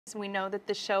We know that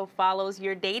the show follows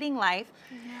your dating life.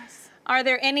 Yes. Are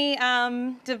there any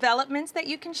developments that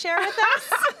you can share with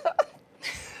us?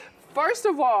 First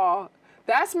of all,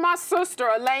 that's my sister,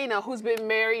 Elena, who's been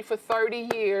married for 30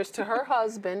 years to her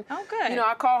husband. Oh, good. You know,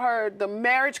 I call her the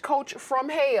marriage coach from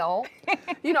hell.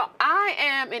 You know, I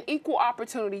am an equal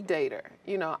opportunity dater.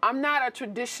 You know, I'm not a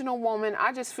traditional woman.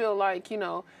 I just feel like, you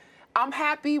know, I'm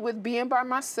happy with being by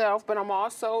myself, but I'm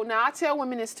also, now I tell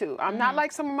women this too. I'm not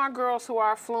like some of my girls who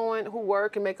are affluent, who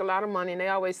work and make a lot of money, and they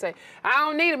always say, I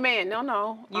don't need a man. No,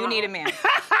 no. You need a man.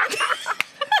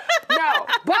 No,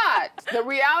 but the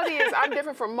reality is I'm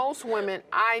different from most women.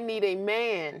 I need a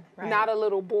man, not a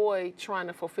little boy trying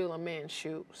to fulfill a man's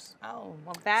shoes. Oh,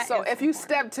 well that So is if you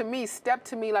important. step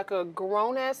to me like a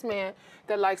grown-ass man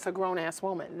that likes a grown-ass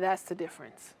woman. That's the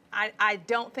difference. I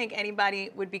don't think anybody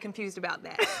would be confused about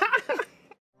that.